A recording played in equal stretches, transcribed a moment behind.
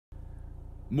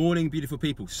Morning, beautiful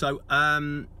people. So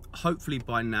hopefully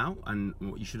by now, and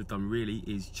what you should have done really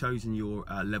is chosen your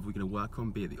level you're going to work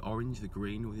on, be it the orange, the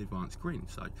green, or the advanced green.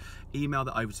 So email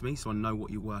that over to me so I know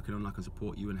what you're working on. I can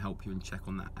support you and help you and check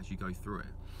on that as you go through it.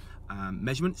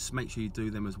 Measurements, make sure you do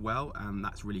them as well,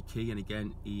 that's really key. And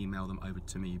again, email them over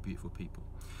to me, you beautiful people.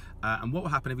 And what will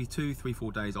happen every 2, 3,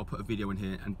 4 days, I'll put a video in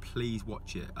here and please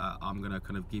watch it. I'm going to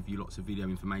kind of give you lots of video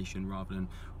information rather than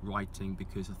writing,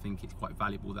 because I think it's quite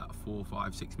valuable that a 4,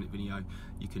 5, 6 minute video,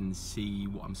 you can see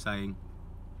what I'm saying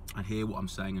and hear what I'm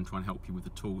saying and try and help you with the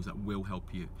tools that will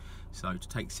help you. So to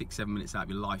take 6, 7 minutes out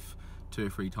of your life 2 or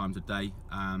 3 times a day,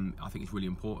 I think it's really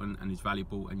important and it's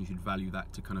valuable, and you should value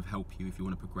that to kind of help you if you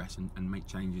want to progress and make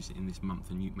changes in this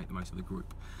month and you make the most of the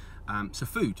group. So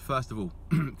food, first of all.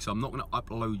 So I'm not going to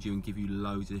upload you and give you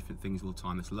loads of different things all the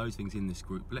time. There's loads of things in this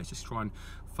group, but let's just try and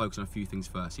focus on a few things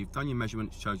first. So you've done your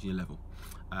measurements, chosen your level.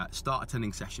 Start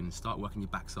attending sessions, start working your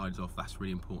backsides off. That's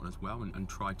really important as well, and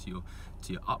try to your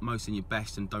utmost and your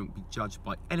best, and don't be judged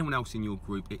by anyone else in your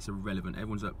group. It's irrelevant.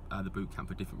 Everyone's at the boot camp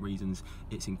for different reasons.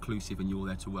 It's inclusive and you're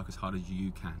there to work as hard as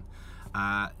you can.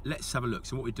 Let's have a look.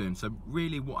 So what we're doing, so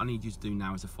really what I need you to do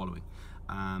now is the following.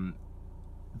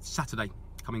 Saturday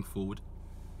coming forward,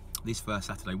 this first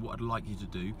Saturday, what I'd like you to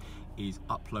do is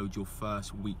upload your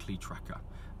first weekly tracker,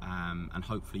 and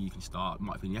hopefully you can start,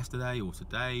 might have been yesterday or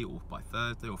today or by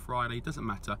Thursday or Friday, it doesn't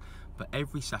matter, but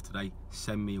every Saturday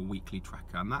send me a weekly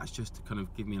tracker, and that's just to kind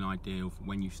of give me an idea of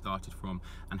when you started from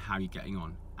and how you're getting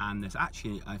on. And there's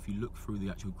actually, if you look through the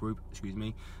actual group, excuse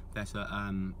me, there's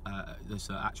a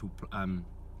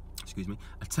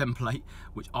template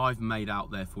which I've made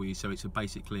out there for you. So it's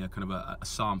basically a kind of a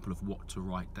sample of what to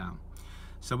write down.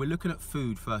 So we're looking at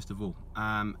food first of all,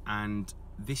 and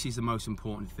this is the most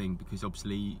important thing, because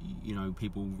obviously, you know,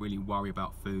 people really worry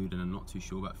about food and are not too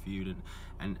sure about food,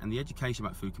 and the education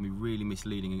about food can be really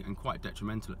misleading and quite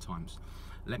detrimental at times.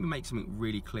 Let me make something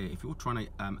really clear. If you're trying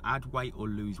to add weight or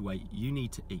lose weight, you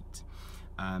need to eat.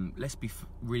 Let's be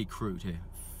really crude here.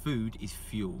 Food is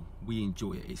fuel. We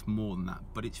enjoy it. It's more than that,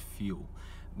 but it's fuel.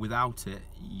 Without it,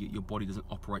 your body doesn't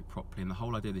operate properly. And the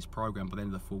whole idea of this program, by the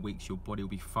end of the 4 weeks, your body will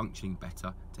be functioning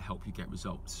better to help you get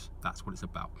results. That's what it's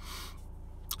about.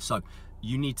 So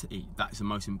you need to eat. That is the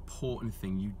most important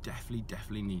thing. You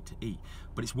definitely need to eat,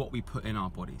 but it's what we put in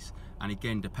our bodies. And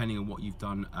again, depending on what you've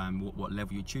done, what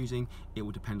level you're choosing, it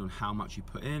will depend on how much you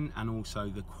put in and also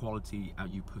the quality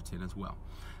you put in as well.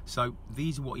 So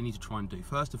these are what you need to try and do.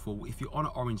 First of all, if you're on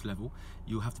an orange level,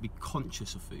 you'll have to be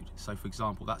conscious of food. So for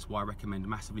example, that's why I recommend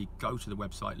massively go to the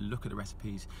website, look at the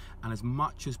recipes, and as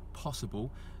much as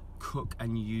possible, cook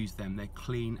and use them. They're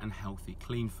clean and healthy.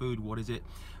 Clean food, what is it?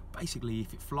 Basically,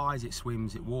 if it flies, it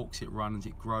swims, it walks, it runs,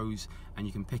 it grows, and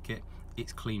you can pick it,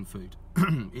 it's clean food.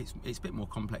 It's a bit more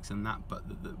complex than that, but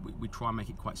we try and make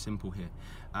it quite simple here.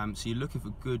 So you're looking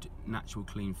for good, natural,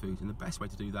 clean foods, and the best way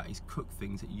to do that is cook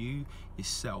things that you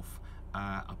yourself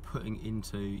are putting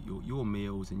into your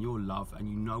meals and your love, and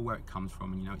you know where it comes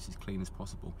from, and you know it's as clean as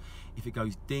possible. If it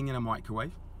goes ding in a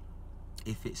microwave,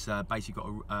 if it's basically got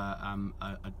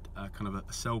a kind of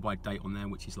a sell-by date on there,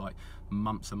 which is like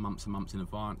months and months and months in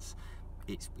advance,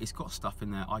 it's got stuff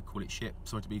in there. I call it shit.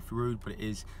 Sorry to be rude, but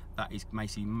that is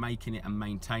basically making it and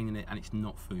maintaining it, and it's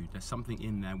not food. There's something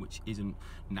in there which isn't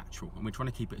natural, and we're trying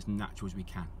to keep it as natural as we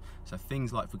can. So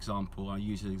things like, for example, I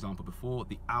used an example before,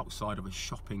 the outside of a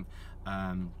shopping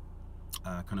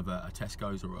kind of a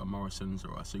Tesco's or a Morrison's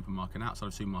or a supermarket, and outside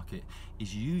of a supermarket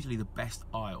is usually the best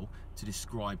aisle to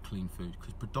describe clean food,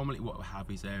 because predominantly what we'll have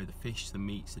is there the fish, the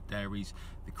meats, the dairies,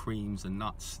 the creams, the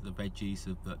nuts, the veggies,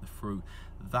 the fruit.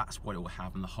 That's what it will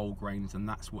have, and the whole grains, and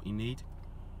that's what you need.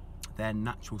 They're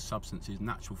natural substances,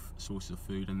 natural sources of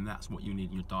food, and that's what you need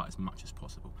in your diet as much as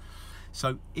possible.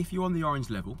 So if you're on the orange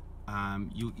level,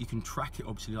 you can track it,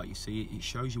 obviously, like you see, it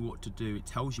shows you what to do, it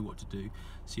tells you what to do.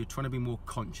 So you're trying to be more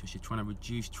conscious, you're trying to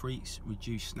reduce treats,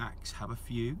 reduce snacks, have a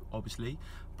few, obviously,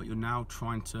 but you're now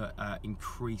trying to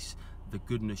increase the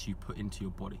goodness you put into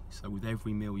your body. So with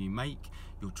every meal you make,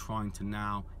 you're trying to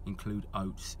now include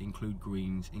oats, include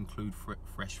greens, include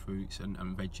fresh fruits and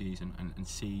veggies and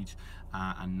seeds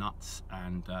and nuts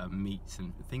and meats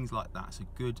and things like that. So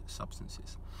good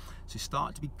substances. So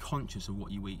start to be conscious of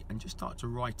what you eat and just start to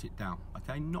write it down,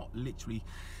 okay? Not literally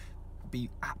be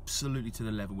absolutely to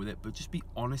the level with it, but just be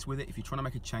honest with it. If you're trying to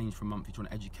make a change for a month, you're trying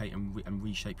to educate and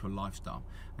reshape your lifestyle,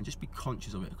 and just be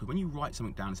conscious of it, because when you write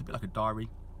something down, it's a bit like a diary.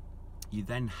 You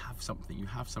then have something,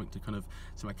 to kind of,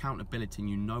 some accountability, and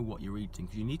you know what you're eating,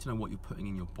 because you need to know what you're putting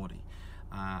in your body.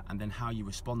 and then how you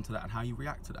respond to that and how you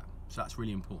react to that. So that's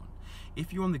really important.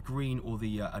 If you're on the green or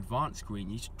the advanced green,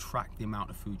 you should track the amount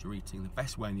of food you're eating. The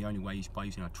best way and the only way is by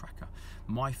using a tracker.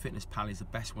 MyFitnessPal is the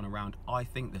best one around. I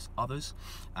think there's others,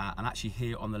 and actually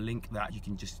here on the link that you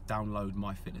can just download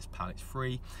MyFitnessPal. It's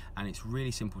free and it's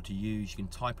really simple to use. You can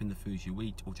type in the foods you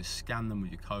eat or just scan them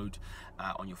with your code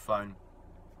on your phone.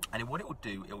 And what it will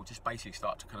do, it will just basically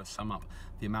start to kind of sum up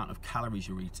the amount of calories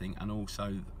you're eating and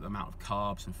also the amount of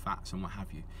carbs and fats and what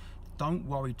have you. Don't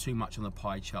worry too much on the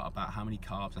pie chart about how many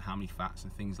carbs and how many fats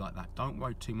and things like that. Don't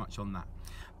worry too much on that.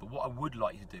 But what I would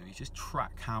like you to do is just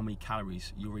track how many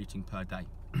calories you're eating per day.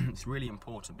 It's really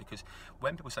important, because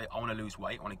when people say, I want to lose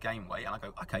weight, I want to gain weight, and I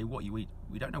go, okay, what you eat?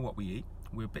 We don't know what we eat.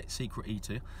 We're a bit secret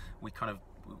eater. We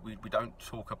don't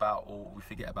talk about, or we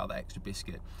forget about that extra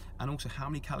biscuit. And also how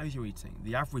many calories you're eating.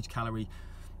 The average calorie,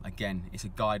 again, it's a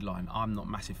guideline. I'm not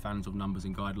massive fans of numbers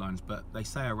and guidelines, but they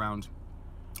say around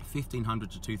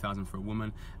 1,500 to 2,000 for a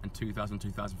woman and 2,000,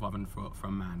 2,500 for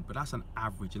a man. But that's an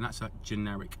average, and that's a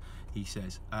generic, he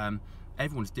says.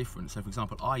 Everyone's different. So for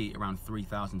example, I eat around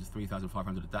 3,000 to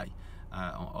 3,500 a day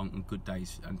on good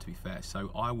days, and to be fair. So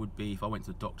I would be, if I went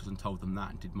to the doctors and told them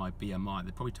that and did my BMI,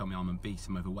 they'd probably tell me I'm obese,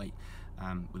 I'm overweight.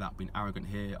 Without being arrogant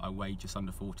here, I weigh just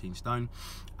under 14 stone.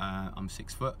 I'm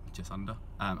 6 foot, just under.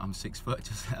 I'm 6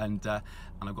 foot, and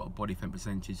I've got a body fat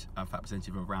percentage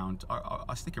of around,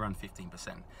 I stick around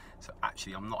 15%. So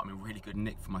actually, I'm in a really good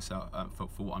nick for myself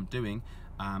for what I'm doing.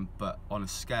 But on a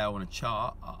scale, on a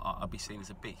chart, I'll be seen as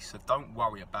a beast. So don't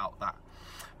worry about that.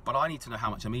 But I need to know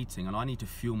how much I'm eating, and I need to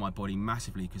fuel my body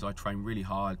massively, because I train really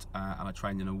hard and I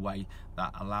train in a way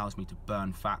that allows me to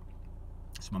burn fat.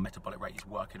 So my metabolic rate is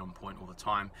working on point all the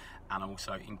time, and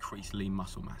also increase lean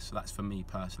muscle mass. So that's for me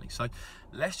personally. So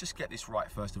let's just get this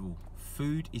right first of all.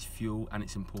 Food is fuel, and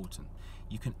it's important.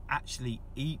 You can actually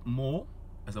eat more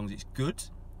as long as it's good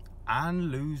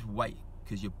and lose weight,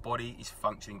 because your body is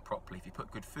functioning properly. If you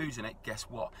put good foods in it, guess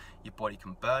what? Your body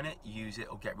can burn it, use it,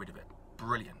 or get rid of it.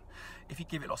 Brilliant. If you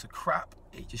give it lots of crap,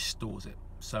 it just stores it.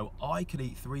 So I could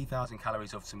eat 3,000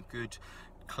 calories of some good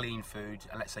clean food,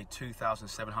 and let's say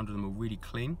 2,700 of them are really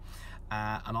clean,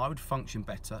 and I would function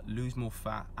better, lose more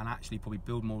fat, and actually probably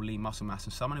build more lean muscle mass.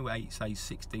 And someone who ate, say,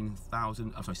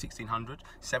 1,600,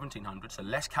 1,700, so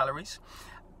less calories,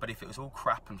 but if it was all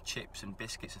crap and chips and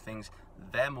biscuits and things,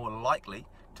 they're more likely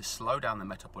to slow down the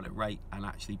metabolic rate and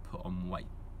actually put on weight.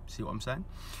 See what I'm saying?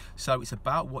 So it's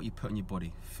about what you put in your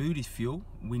body. Food is fuel.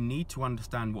 We need to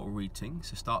understand what we're eating,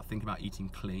 so start thinking about eating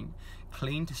clean.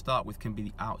 Clean to start with can be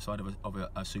the outside of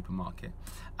a supermarket,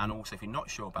 and also if you're not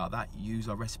sure about that, use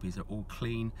our recipes. They're all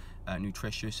clean,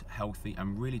 nutritious, healthy,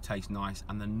 and really taste nice,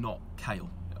 and they're not kale.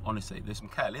 Honestly, there's some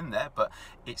kale in there, but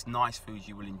it's nice foods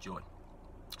you will enjoy.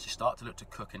 So start to look to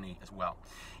cook and eat as well.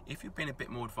 If you've been a bit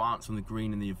more advanced on the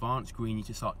green, and the advanced green, you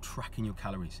just start tracking your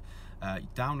calories.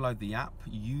 Download the app,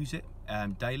 use it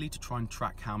daily to try and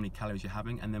track how many calories you're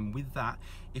having, and then with that,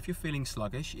 if you're feeling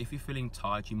sluggish, if you're feeling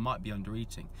tired, you might be under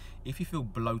eating. If you feel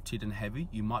bloated and heavy,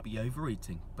 you might be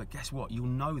overeating. But guess what? You'll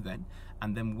know then,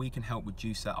 and then we can help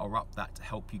reduce that or up that to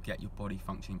help you get your body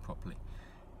functioning properly.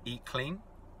 Eat clean,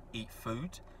 eat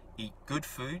food, eat good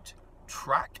food,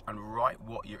 track and write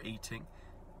what you're eating,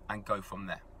 and go from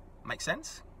there. Make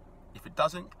sense? If it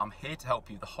doesn't, I'm here to help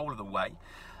you the whole of the way.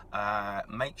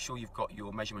 Make sure you've got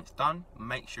your measurements done,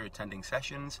 make sure you're attending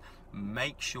sessions,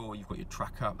 make sure you've got your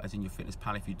tracker, as in your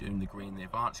FitnessPal if you're doing the green, the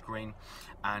advanced green,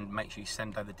 and make sure you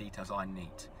send over the details I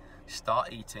need.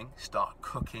 Start eating, start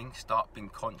cooking, start being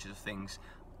conscious of things,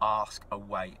 ask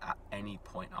away at any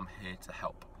point. I'm here to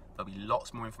help. There'll be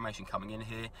lots more information coming in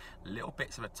here, little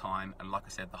bits at a time, and like I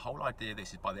said, the whole idea of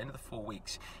this is by the end of the 4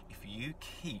 weeks, if you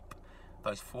keep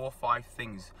those 4 or 5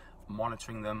 things,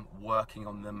 monitoring them, working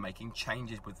on them, making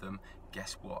changes with them,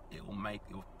 guess what? It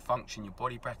will function your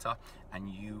body better, and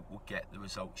you will get the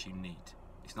results you need.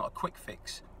 It's not a quick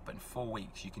fix, but in 4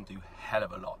 weeks you can do a hell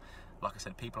of a lot. Like I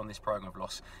said, people on this program have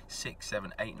lost 6,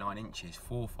 7, 8, 9 inches,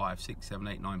 4, 5, 6, 7,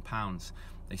 8, 9 pounds.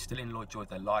 They still enjoyed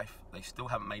their life. They still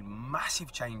haven't made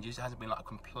massive changes. It hasn't been like a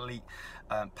complete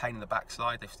pain in the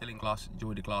backside. They've still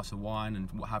enjoyed a glass of wine and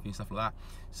what have you and stuff like that.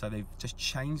 So they've just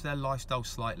changed their lifestyle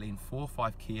slightly in 4 or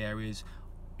 5 key areas.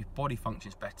 Your body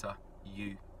functions better,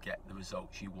 you get the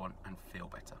results you want and feel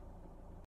better.